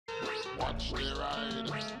Watch me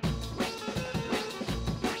ride.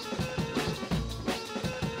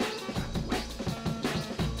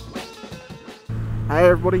 Hey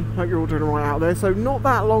everybody, hope you're all doing alright out there. So not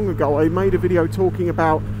that long ago I made a video talking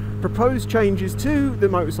about proposed changes to the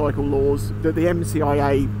motorcycle laws that the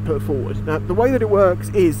MCIA put forward. Now the way that it works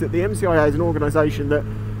is that the MCIA is an organisation that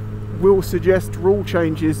will suggest rule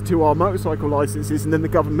changes to our motorcycle licences and then the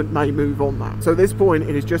government may move on that. So at this point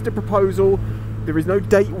it is just a proposal. There is no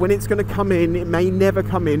date when it's going to come in. It may never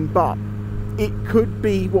come in, but it could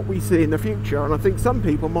be what we see in the future, and I think some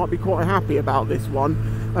people might be quite happy about this one.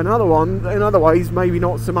 Another one, in other ways, maybe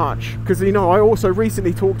not so much, because you know I also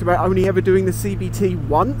recently talked about only ever doing the CBT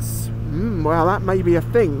once. Well, that may be a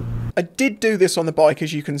thing. I did do this on the bike,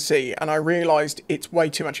 as you can see, and I realised it's way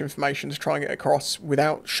too much information to try and get across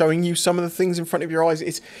without showing you some of the things in front of your eyes.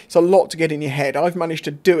 It's a lot to get in your head. I've managed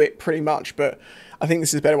to do it pretty much, but I think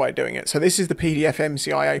this is a better way of doing it. So this is the PDF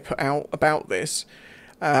MCIA put out about this.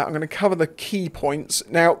 I'm going to cover the key points.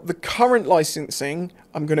 Now, the current licensing,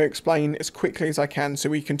 I'm going to explain as quickly as I can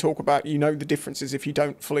so we can talk about, you know, the differences if you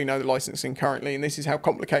don't fully know the licensing currently. And this is how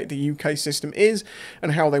complicated the UK system is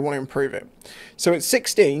and how they want to improve it. So at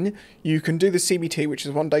 16, you can do the CBT, which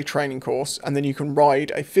is a one-day training course, and then you can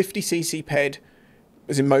ride a 50cc ped,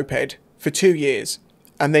 as in moped, for 2 years.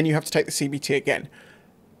 And then you have to take the CBT again.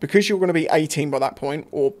 Because you're going to be 18 by that point,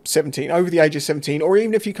 or 17, over the age of 17, or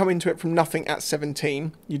even if you come into it from nothing at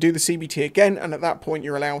 17, you do the CBT again, and at that point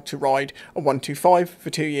you're allowed to ride a 125 for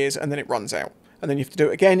 2 years, and then it runs out. And then you have to do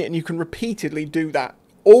it again, and you can repeatedly do that.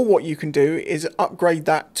 Or what you can do is upgrade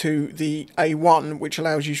that to the A1, which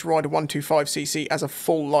allows you to ride a 125cc as a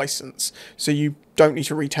full license. So you don't need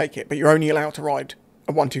to retake it, but you're only allowed to ride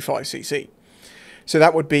a 125cc. So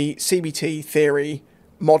that would be CBT, theory,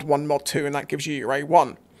 Mod 1, Mod 2, and that gives you your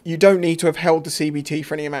A1. You don't need to have held the CBT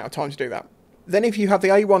for any amount of time to do that. Then if you have the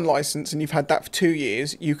A1 license and you've had that for 2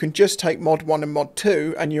 years, you can just take Mod 1 and Mod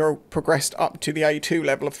 2 and you're progressed up to the A2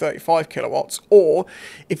 level of 35 kilowatts. Or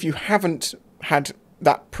if you haven't had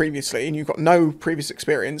that previously and you've got no previous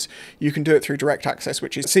experience, you can do it through direct access,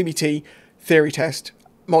 which is CBT, theory test,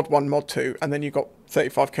 Mod 1, Mod 2, and then you've got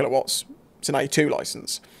 35 kilowatts. It's an A2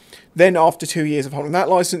 license. Then after 2 years of holding that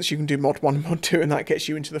license, you can do Mod 1 and Mod 2, and that gets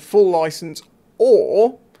you into the full license.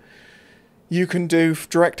 Or you can do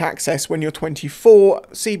direct access when you're 24,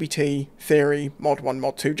 CBT, theory, Mod 1,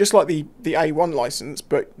 Mod 2, just like the A1 license,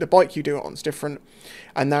 but the bike you do it on is different,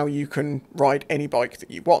 and now you can ride any bike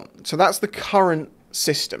that you want. So that's the current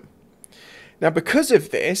system. Now, because of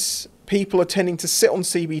this, people are tending to sit on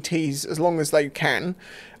CBTs as long as they can,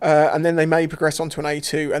 and then they may progress onto an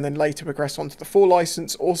A2 and then later progress onto the full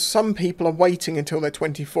license, or some people are waiting until they're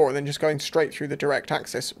 24 and then just going straight through the direct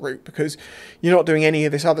access route because you're not doing any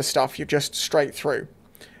of this other stuff, you're just straight through.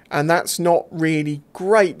 And that's not really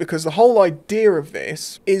great because the whole idea of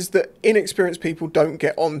this is that inexperienced people don't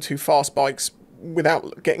get onto fast bikes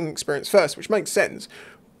without getting experience first, which makes sense.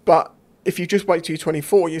 But if you just wait till you're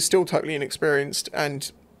 24, you're still totally inexperienced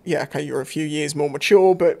and yeah, okay, you're a few years more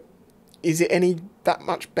mature, but is it any that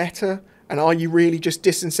much better? And are you really just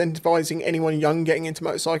disincentivizing anyone young getting into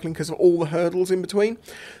motorcycling because of all the hurdles in between?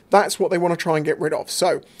 That's what they want to try and get rid of.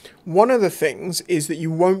 So one of the things is that you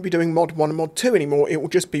won't be doing Mod 1 and Mod 2 anymore. It will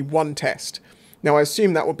just be one test. Now, I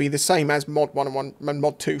assume that would be the same as Mod 1 and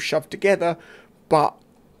Mod 2 shoved together, but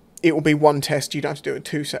it will be one test. You don't have to do it in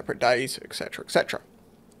 2 separate days, etc., etc.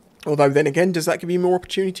 Although then again, does that give you more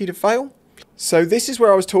opportunity to fail? So this is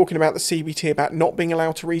where I was talking about the CBT, about not being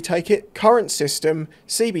allowed to retake it. Current system,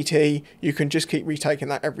 CBT, you can just keep retaking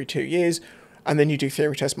that every 2 years, and then you do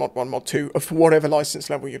theory test Mod 1, Mod 2 of whatever license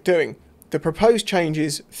level you're doing. The proposed change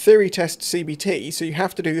is theory test CBT, so you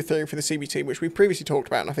have to do the theory for the CBT, which we previously talked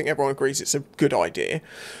about, and I think everyone agrees it's a good idea,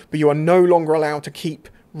 but you are no longer allowed to keep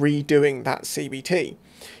redoing that CBT.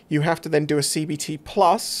 You have to then do a CBT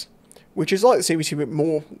plus, which is like the CBT but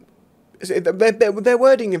more. Their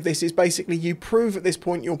wording of this is basically you prove at this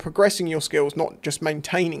point you're progressing your skills, not just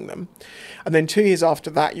maintaining them. And then 2 years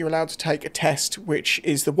after that, you're allowed to take a test, which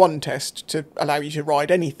is the one test to allow you to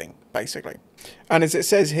ride anything, basically. And as it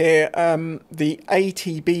says here, the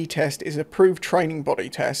ATB test is approved training body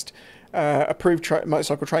test, approved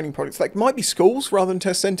motorcycle training products. Like might be schools rather than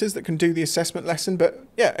test centres that can do the assessment lesson, but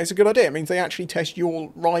yeah, it's a good idea. It means they actually test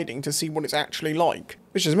your riding to see what it's actually like,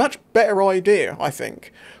 which is a much better idea, I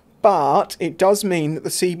think. But it does mean that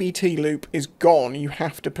the CBT loop is gone. You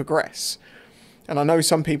have to progress. And I know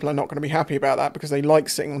some people are not going to be happy about that because they like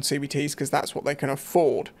sitting on CBTs because that's what they can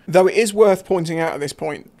afford. Though it is worth pointing out at this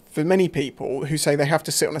point, for many people who say they have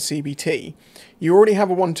to sit on a CBT, you already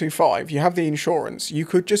have a 125, you have the insurance, you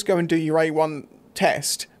could just go and do your A1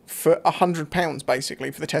 test for £100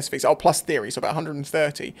 basically for the test fees. Oh, plus theory, so about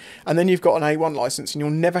 130. And then you've got an A1 license and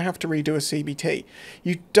you'll never have to redo a CBT.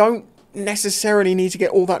 You don't necessarily need to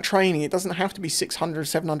get all that training. It doesn't have to be £600,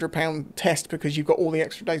 £700 test because you've got all the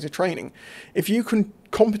extra days of training. If you can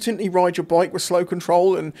competently ride your bike with slow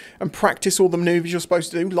control and practice all the maneuvers you're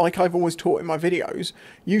supposed to do, like I've always taught in my videos,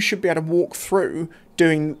 you should be able to walk through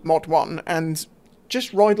doing Mod 1 and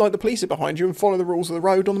just ride like the police are behind you and follow the rules of the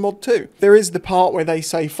road on the Mod 2. There is the part where they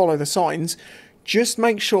say follow the signs. Just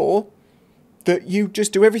make sure that you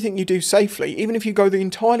just do everything you do safely. Even if you go the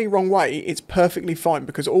entirely wrong way, it's perfectly fine,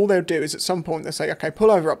 because all they'll do is at some point they'll say, okay,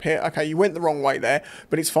 pull over up here. Okay, you went the wrong way there,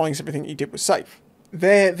 but it's fine because everything you did was safe.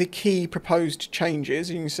 They're the key proposed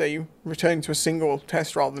changes. You can see returning to a single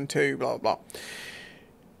test rather than two, blah, blah, blah.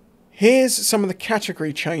 Here's some of the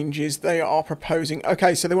category changes they are proposing.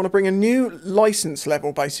 Okay, so they want to bring a new license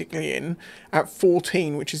level basically in at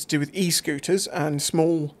 14, which is to do with e-scooters and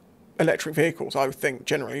small electric vehicles, I would think,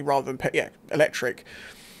 generally, rather than, electric.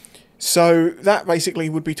 So that basically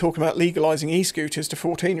would be talking about legalising e-scooters to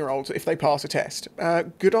 14-year-olds if they pass a test.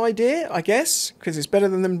 Good idea, I guess, because it's better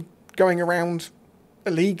than them going around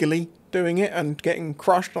illegally doing it and getting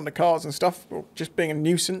crushed on the cars and stuff, or just being a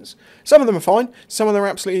nuisance. Some of them are fine, some of them are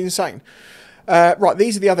absolutely insane. Right,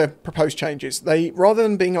 these are the other proposed changes. Rather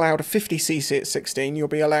than being allowed a 50cc at 16, you'll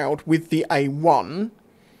be allowed, with the A1,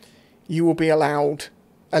 you will be allowed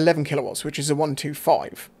 11 kilowatts, which is a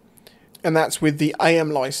 125. And that's with the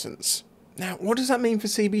AM license. Now, what does that mean for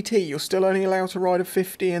CBT? You're still only allowed to ride a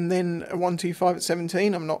 50 and then a 125 at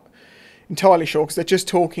 17? I'm not entirely sure, because they're just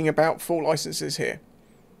talking about full licenses here,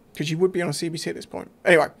 because you would be on a CBT at this point.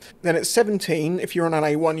 Anyway, then at 17, if you're on an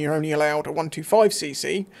A1, you're only allowed a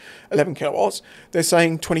 125cc, 11 kilowatts. They're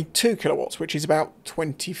saying 22 kilowatts, which is about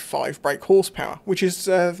 25 brake horsepower, which is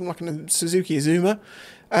like a Suzuki Azuma.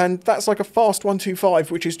 And that's like a fast 125,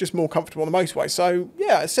 which is just more comfortable on the motorway. So,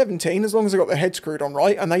 yeah, at 17, as long as they've got their head screwed on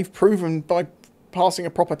right, and they've proven by passing a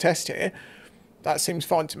proper test here, that seems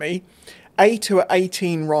fine to me. A2 at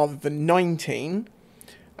 18 rather than 19,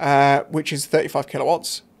 which is 35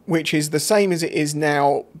 kilowatts, which is the same as it is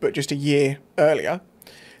now, but just a year earlier.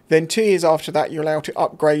 Then 2 years after that, you're allowed to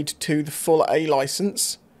upgrade to the full A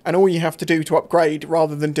license. And all you have to do to upgrade,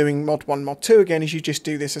 rather than doing Mod 1, Mod 2 again, is you just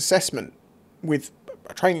do this assessment with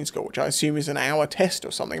a training school, which I assume is an hour test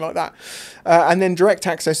or something like that. And then direct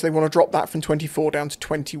access, they want to drop that from 24 down to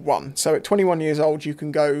 21. So at 21 years old, you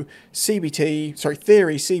can go theory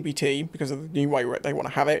CBT, because of the new way they want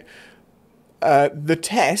to have it. The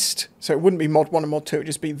test, so it wouldn't be Mod 1 and Mod 2, it would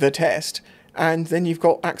just be the test. And then you've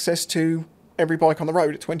got access to every bike on the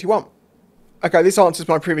road at 21. Okay, this answers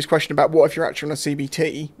my previous question about what if you're actually on a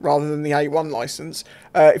CBT rather than the A1 license.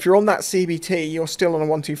 If you're on that CBT, you're still on a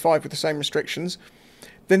 125 with the same restrictions.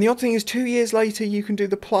 Then the odd thing is 2 years later you can do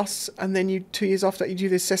the plus, and then 2 years after that you do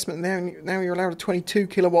the assessment, and now you're allowed a 22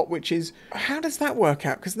 kilowatt, which is... How does that work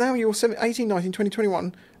out? Because now you're 18, 19, 20,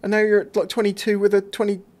 21, and now you're at like 22 with a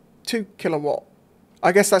 22 kilowatt.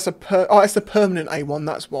 I guess that's it's the permanent A1,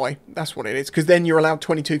 that's why. That's what it is, because then you're allowed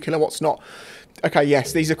 22 kilowatts, not... Okay,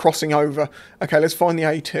 yes, these are crossing over. Okay, let's find the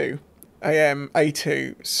A2.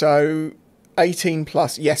 A2. So 18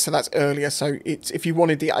 plus, yes, so that's earlier. So it's, if you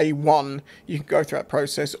wanted the A1, you can go through that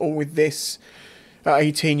process. Or with this, at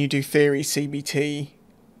 18, you do theory, CBT.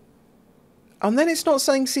 And then it's not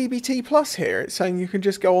saying CBT plus here. It's saying you can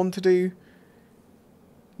just go on to do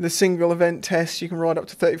the single event test. You can ride up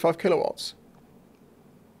to 35 kilowatts.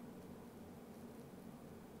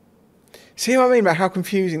 See what I mean about how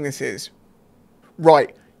confusing this is?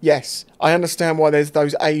 Right, yes, I understand why there's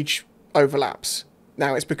those age overlaps.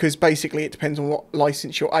 Now, it's because basically it depends on what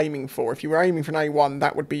license you're aiming for. If you were aiming for an A1,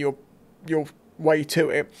 that would be your way to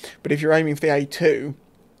it. But if you're aiming for the A2,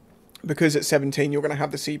 because at 17 you're going to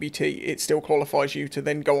have the CBT, it still qualifies you to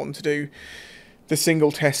then go on to do the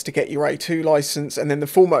single test to get your A2 license. And then the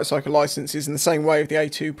full motorcycle license is in the same way of the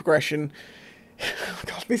A2 progression.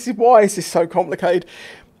 God, this is why this is so complicated.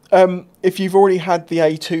 If you've already had the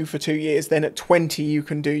A2 for 2 years, then at 20 you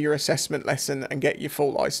can do your assessment lesson and get your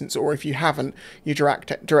full license. Or if you haven't, your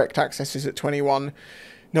direct access is at 21,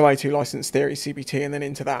 no A2 license, theory, CBT, and then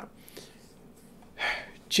into that.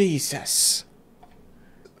 Jesus.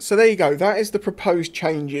 So there you go. That is the proposed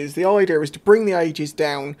changes. The idea is to bring the ages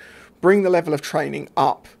down, bring the level of training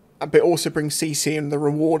up, but also bring CC and the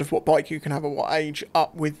reward of what bike you can have at what age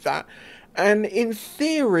up with that. And in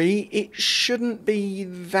theory, it shouldn't be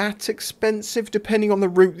that expensive depending on the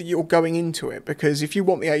route that you're going into it. Because if you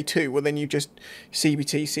want the A2, well then you just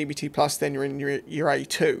CBT, CBT plus, then you're in your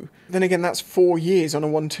A2. Then again, that's 4 years on a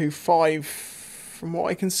 125 from what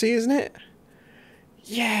I can see, isn't it?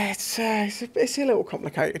 Yeah, it's a little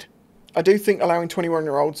complicated. I do think allowing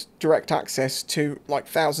 21-year-olds direct access to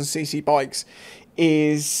like 1,000cc bikes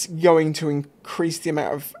is going to increase the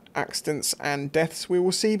amount of accidents and deaths we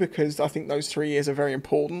will see, because I think those 3 years are very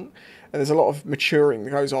important and there's a lot of maturing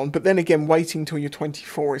that goes on. But then again, waiting till you're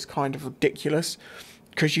 24 is kind of ridiculous,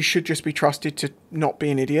 because you should just be trusted to not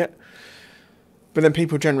be an idiot. But then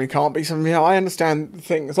people generally can't be. So yeah, I understand the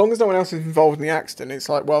thing. As long as no one else is involved in the accident, it's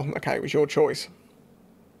like, well, okay, it was your choice.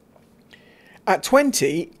 At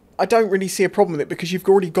 20, I don't really see a problem with it, because you've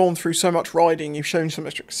already gone through so much riding, you've shown so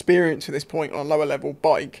much experience at this point on a lower level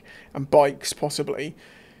bike, and bikes possibly,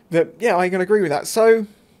 that, yeah, I can agree with that. So,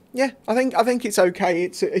 yeah, I think it's okay.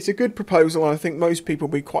 It's a good proposal, and I think most people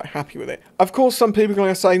will be quite happy with it. Of course, some people are going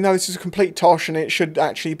to say, no, this is a complete tosh, and it should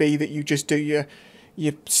actually be that you just do your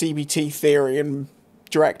CBT theory and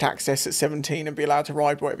direct access at 17 and be allowed to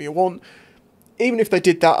ride whatever you want. Even if they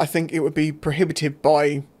did that, I think it would be prohibited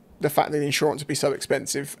by the fact that the insurance would be so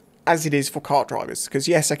expensive, as it is for car drivers. Because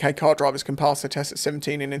yes, okay, car drivers can pass their test at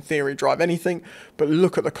 17 and in theory drive anything, but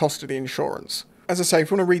look at the cost of the insurance. As I say,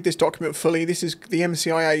 if you want to read this document fully, this is the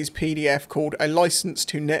MCIA's PDF called A License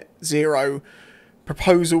to Net Zero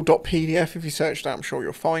Proposal.pdf. If you search that, I'm sure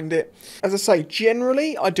you'll find it. As I say,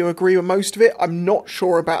 generally, I do agree with most of it. I'm not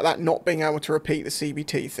sure about that not being able to repeat the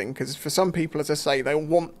CBT thing, because for some people, as I say, they'll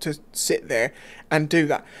want to sit there and do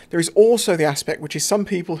that. There is also the aspect, which is some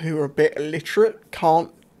people who are a bit illiterate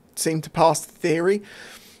can't seem to pass the theory.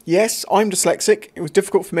 Yes, I'm dyslexic. It was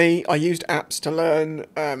difficult for me. I used apps to learn,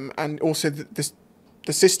 and also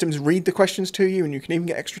the systems read the questions to you, and you can even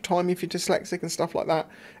get extra time if you're dyslexic and stuff like that,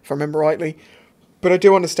 if I remember rightly. But I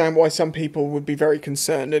do understand why some people would be very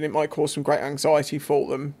concerned, and it might cause some great anxiety for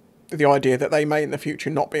them, the idea that they may in the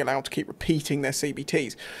future not be allowed to keep repeating their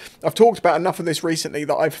CBTs. I've talked about enough of this recently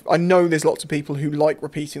that I know there's lots of people who like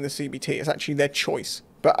repeating the CBT. It's actually their choice.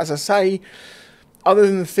 But as I say, other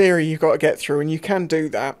than the theory you've got to get through, and you can do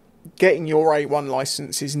that, getting your A1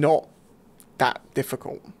 license is not that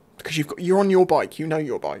difficult, because you're on your bike, you know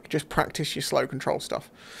your bike. Just practice your slow control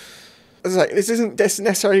stuff. As I say, this isn't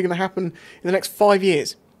necessarily going to happen in the next 5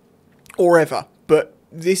 years or ever, but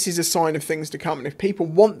this is a sign of things to come. And if people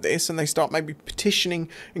want this and they start maybe petitioning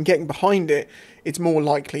and getting behind it, it's more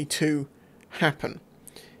likely to happen.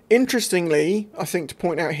 Interestingly, I think to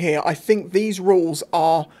point out here, I think these rules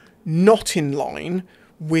are not in line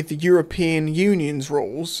with the European Union's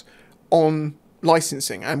rules on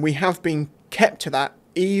licensing, and we have been kept to that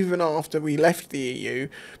even after we left the EU,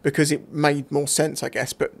 because it made more sense, I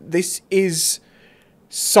guess. But this is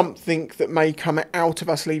something that may come out of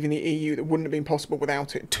us leaving the EU that wouldn't have been possible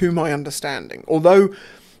without it, to my understanding. Although,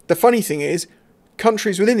 the funny thing is,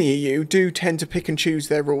 countries within the EU do tend to pick and choose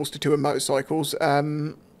their rules to do with motorcycles.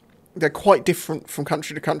 They're quite different from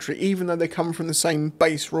country to country, even though they come from the same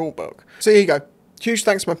base rule book. So here you go. Huge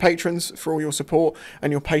thanks to my patrons for all your support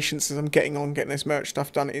and your patience as I'm getting this merch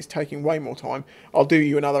stuff done. It is taking way more time. I'll do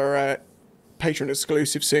you another patron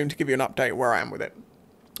exclusive soon to give you an update where I am with it.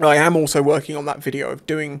 I am also working on that video of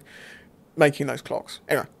making those clocks.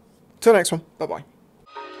 Anyway, till the next one. Bye-bye.